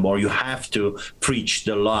truth anymore. You have to preach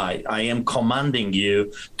the lie. I am commanding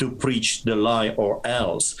you to preach the lie or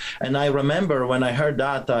else. And I remember when I heard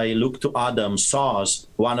that, I looked to Adam Sauce,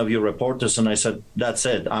 one of your reporters, and I said, that's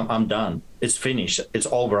it. I'm done. It's finished. It's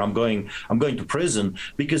over. I'm going to prison,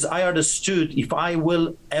 because I understood if I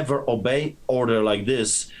will ever obey order like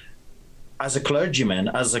this, as a clergyman,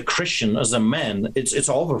 as a Christian, as a man, it's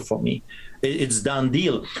over for me. It's done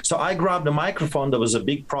deal. So I grabbed the microphone. There was a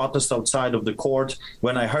big protest outside of the court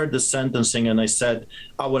when I heard the sentencing, and I said,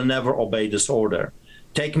 I will never obey this order.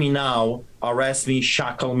 Take me now, arrest me,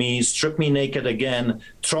 shackle me, strip me naked again,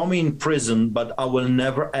 throw me in prison, but I will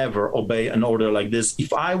never, ever obey an order like this.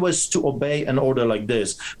 If I was to obey an order like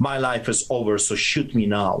this, my life is over, so shoot me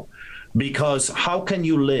now. Because how can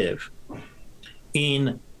you live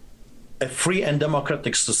in a free and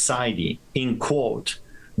democratic society, in quote,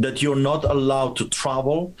 that you're not allowed to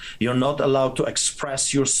travel, you're not allowed to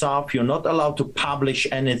express yourself, you're not allowed to publish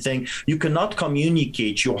anything, you cannot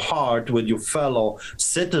communicate your heart with your fellow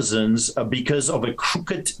citizens because of a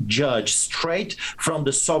crooked judge straight from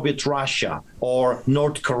the Soviet Russia or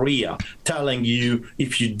North Korea telling you,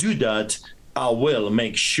 if you do that, I will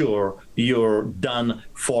make sure you're done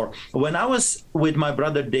for. When I was with my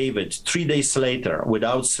brother David, 3 days later,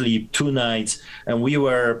 without sleep, 2 nights, and we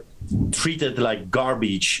were treated like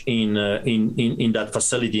garbage in that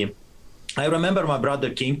facility, I remember my brother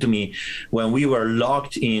came to me when we were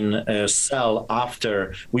locked in a cell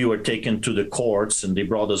after we were taken to the courts, and they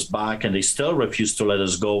brought us back, and they still refused to let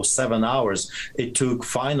us go. 7 hours it took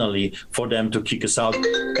finally for them to kick us out.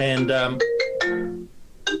 And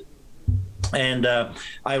And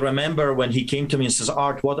I remember when he came to me and says,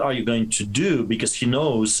 Art, what are you going to do? Because he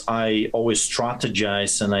knows I always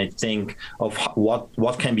strategize and I think of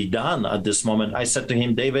what can be done at this moment. I said to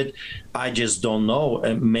him, David, I just don't know.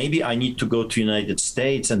 Maybe I need to go to United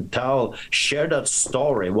States and share that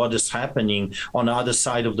story, what is happening on the other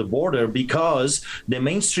side of the border, because the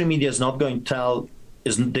mainstream media is not going to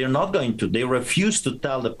they refuse to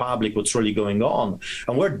tell the public what's really going on.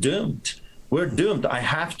 And we're doomed. We're doomed. I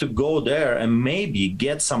have to go there and maybe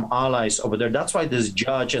get some allies over there. That's why this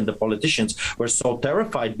judge and the politicians were so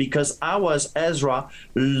terrified, because I was, Ezra,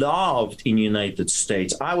 loved in the United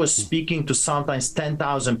States. I was speaking to sometimes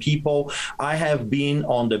 10,000 people. I have been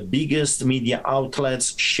on the biggest media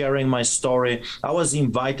outlets sharing my story. I was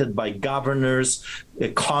invited by governors,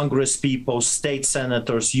 Congress people, state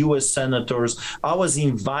senators, U.S. senators. I was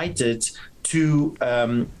invited to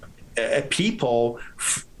people,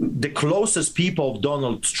 the closest people of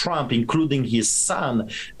Donald Trump, including his son,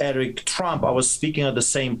 Eric Trump. I was speaking at the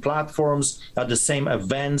same platforms, at the same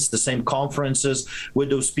events, the same conferences with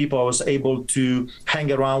those people. I was able to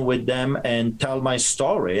hang around with them and tell my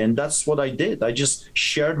story. And that's what I did. I just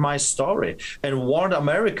shared my story and warned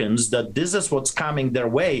Americans that this is what's coming their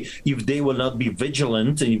way if they will not be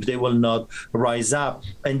vigilant and if they will not rise up.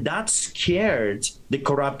 And that scared the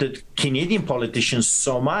corrupted Canadian politicians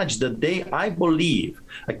so much that I believe,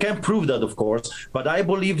 I can't prove that, of course, but I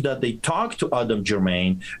believe that they talked to Adam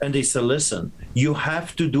Germain and they said, listen, you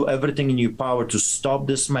have to do everything in your power to stop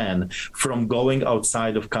this man from going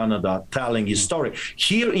outside of Canada, telling his story.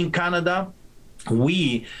 Here in Canada,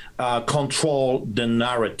 we control the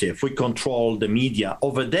narrative. We control the media.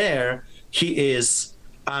 Over there, he is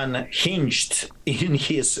unhinged in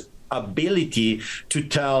his ability to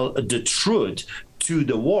tell the truth to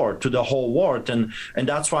the world, to the whole world. And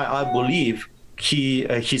that's why I believe he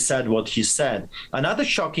said what he said. Another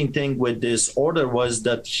shocking thing with this order was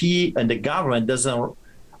that he and the government doesn't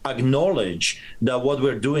acknowledge that what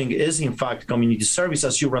we're doing is in fact community service.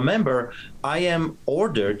 As you remember, I am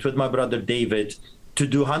ordered with my brother David to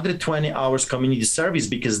do 120 hours community service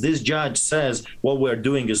because this judge says what we're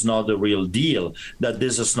doing is not the real deal, that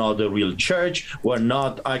this is not the real church. We're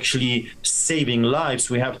not actually saving lives.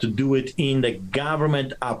 We have to do it in the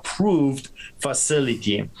government-approved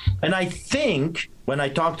facility. And I think, when I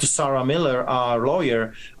talked to Sarah Miller, our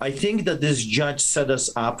lawyer, I think that this judge set us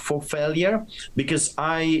up for failure because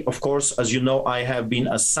I, of course, as you know, I have been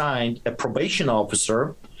assigned a probation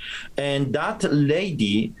officer, and that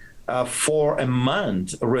lady for a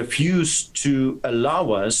month refused to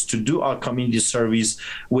allow us to do our community service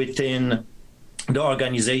within the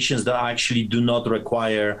organizations that actually do not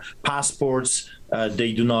require passports.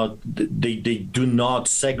 They do not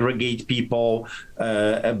segregate people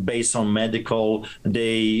based on medical.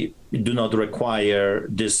 They do not require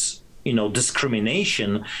this,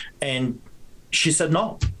 discrimination. And she said,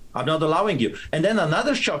 no, I'm not allowing you. And then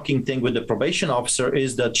another shocking thing with the probation officer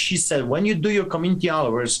is that she said, when you do your community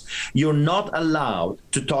hours, you're not allowed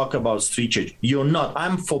to talk about street church. You're not.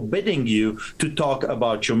 I'm forbidding you to talk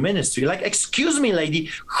about your ministry. Like, excuse me, lady,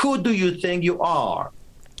 who do you think you are?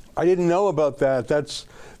 I didn't know about that.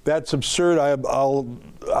 That's absurd.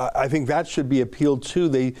 I think that should be appealed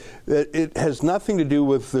to. It has nothing to do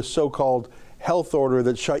with the so-called health order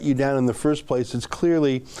that shut you down in the first place. It's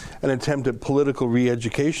clearly an attempt at political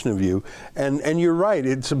re-education of you. And you're right,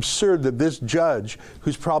 it's absurd that this judge,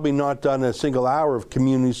 who's probably not done a single hour of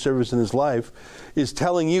community service in his life, is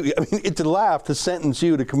telling you, it's a laugh to sentence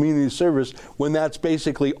you to community service when that's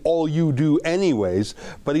basically all you do anyways.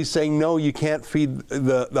 But he's saying, no, you can't feed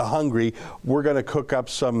the hungry. We're going to cook up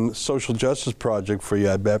some social justice project for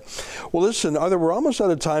you, I bet. Well, listen, Arthur, we're almost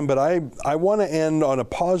out of time, but I want to end on a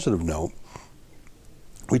positive note.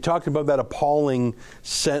 We talked about that appalling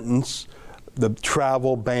sentence, the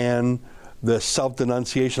travel ban, the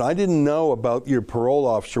self-denunciation. I didn't know about your parole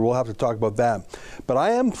officer. We'll have to talk about that. But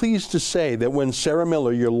I am pleased to say that when Sarah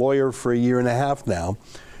Miller, your lawyer for a year and a half now,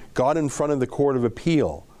 got in front of the Court of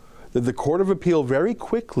Appeal, that the Court of Appeal very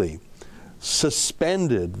quickly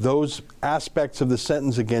suspended those aspects of the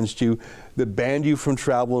sentence against you that banned you from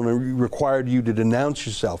travel and required you to denounce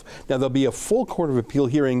yourself. Now, there'll be a full Court of Appeal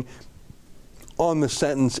hearing on the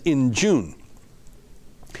sentence in June.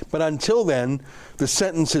 But until then, the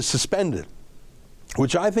sentence is suspended,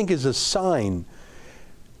 which I think is a sign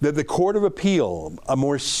that the Court of Appeal, a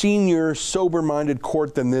more senior, sober-minded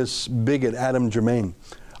court than this bigot, Adam Germain,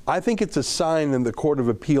 I think it's a sign that the Court of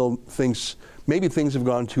Appeal thinks maybe things have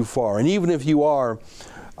gone too far. And even if you are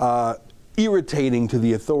irritating to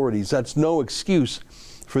the authorities, that's no excuse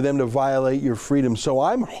for them to violate your freedom. So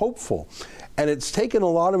I'm hopeful. And it's taken a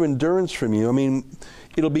lot of endurance from you. I mean,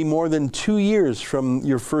 it'll be more than 2 years from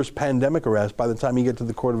your first pandemic arrest by the time you get to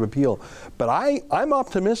the Court of Appeal. But I'm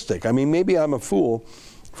optimistic. I mean, maybe I'm a fool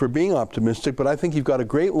for being optimistic, but I think you've got a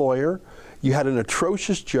great lawyer. You had an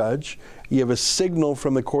atrocious judge. You have a signal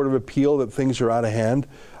from the Court of Appeal that things are out of hand.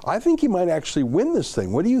 I think you might actually win this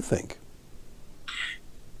thing. What do you think?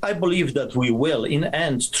 I believe that we will. In the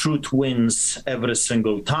end, truth wins every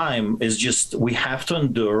single time. It's just we have to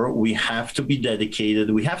endure, we have to be dedicated,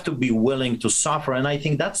 we have to be willing to suffer. And I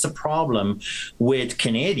think that's the problem with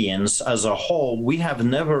Canadians as a whole. We have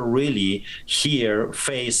never really here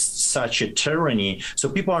faced such a tyranny. So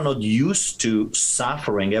people are not used to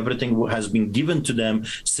suffering. Everything has been given to them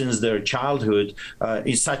since their childhood.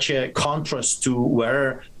 It's such a contrast to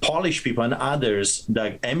where Polish people and others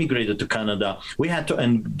that emigrated to Canada, we had to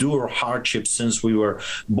endure hardship since we were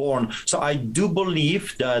born. So I do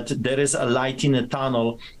believe that there is a light in the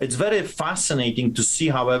tunnel. It's very fascinating to see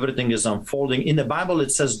how everything is unfolding. In the Bible,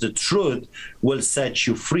 it says the truth will set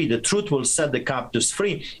you free. The truth will set the captives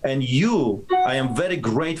free. And you, I am very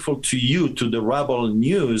grateful to you, to the Rebel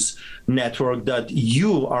News Network, that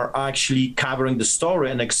you are actually covering the story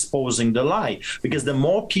and exposing the lie. Because the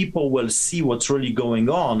more people will see what's really going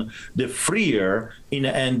on, the freer in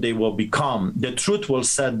the end they will become. The truth will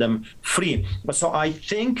set them free. So I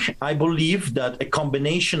believe that a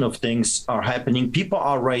combination of things are happening. People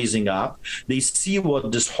are rising up. They see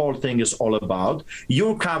what this whole thing is all about.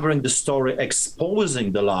 You're covering the story,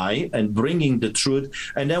 exposing the lie and bringing the truth.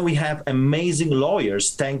 And then we have amazing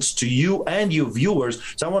lawyers, thanks to you and your viewers.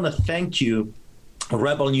 So I want to thank you,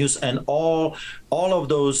 Rebel News, and all of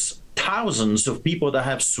those thousands of people that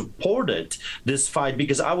have supported this fight,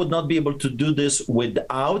 because I would not be able to do this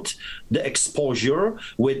without the exposure,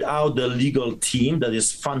 without the legal team that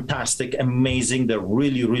is fantastic, amazing. They're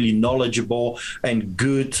really, really knowledgeable and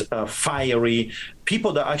good, fiery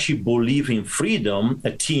people that actually believe in freedom,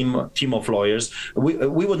 a team of lawyers.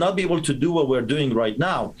 We would not be able to do what we're doing right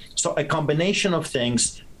now. So a combination of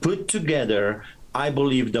things put together, I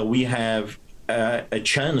believe that we have a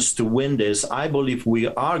chance to win this. I believe we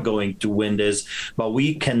are going to win this, but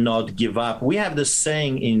we cannot give up. We have this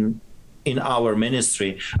saying in our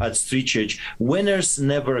ministry at Street Church: winners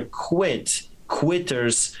never quit,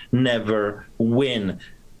 quitters never win.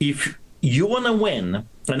 If you want to win,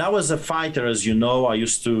 and I was a fighter, as you know, I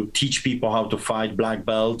used to teach people how to fight, black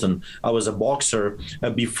belt, and I was a boxer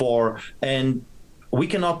before, and we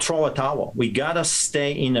cannot throw a towel. We gotta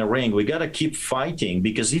stay in a ring. We gotta keep fighting,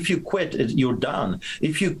 because if you quit, you're done.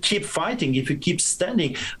 If you keep fighting, if you keep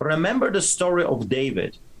standing, remember the story of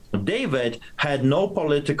David. David had no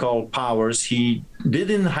political powers. He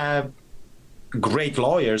didn't have great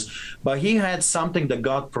lawyers, but he had something that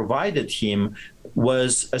God provided him,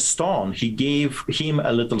 was a stone. He gave him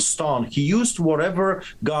a little stone. He used whatever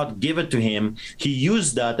God gave it to him. He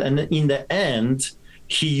used that, and in the end,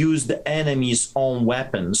 he used the enemy's own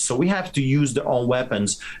weapons. So we have to use their own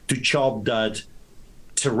weapons to chop that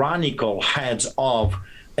tyrannical heads off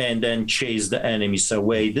and then chase the enemies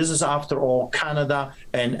away. This is, after all, Canada,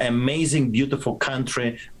 an amazing, beautiful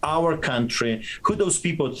country, our country. Who those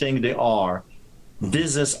people think they are?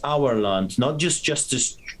 This is our land, not just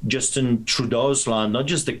Justin Trudeau's land, not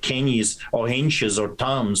just the Kennys or Hinches or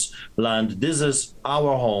Tom's land. This is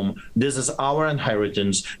our home. This is our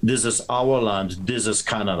inheritance. This is our land. This is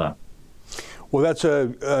Canada. Well, that's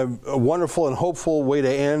a wonderful and hopeful way to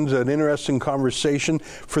end an interesting conversation.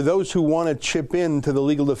 For those who want to chip in to the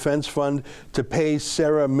Legal Defense Fund to pay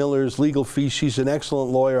Sarah Miller's legal fees, she's an excellent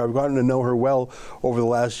lawyer. I've gotten to know her well over the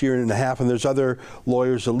last year and a half, and there's other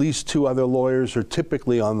lawyers, at least 2 other lawyers are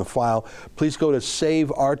typically on the file. Please go to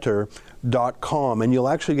savearthur.com, and you'll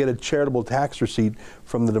actually get a charitable tax receipt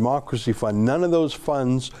from the Democracy Fund. None of those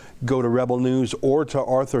funds go to Rebel News or to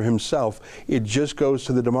Arthur himself. It just goes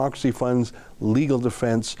to the Democracy Fund's legal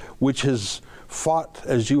defense, which has fought,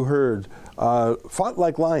 as you heard, fought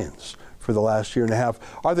like lions for the last year and a half.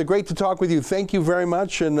 Arthur, great to talk with you. Thank you very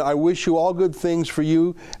much, and I wish you all good things for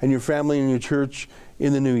you and your family and your church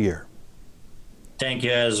in the new year. Thank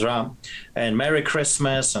you, Ezra, and Merry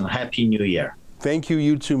Christmas and Happy New Year. Thank you,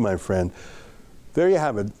 you too, my friend. There you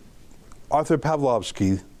have it. Arthur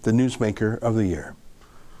Pawlowski, the Newsmaker of the Year.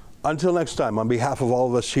 Until next time, on behalf of all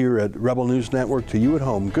of us here at Rebel News Network, to you at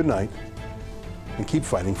home, good night, and keep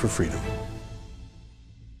fighting for freedom.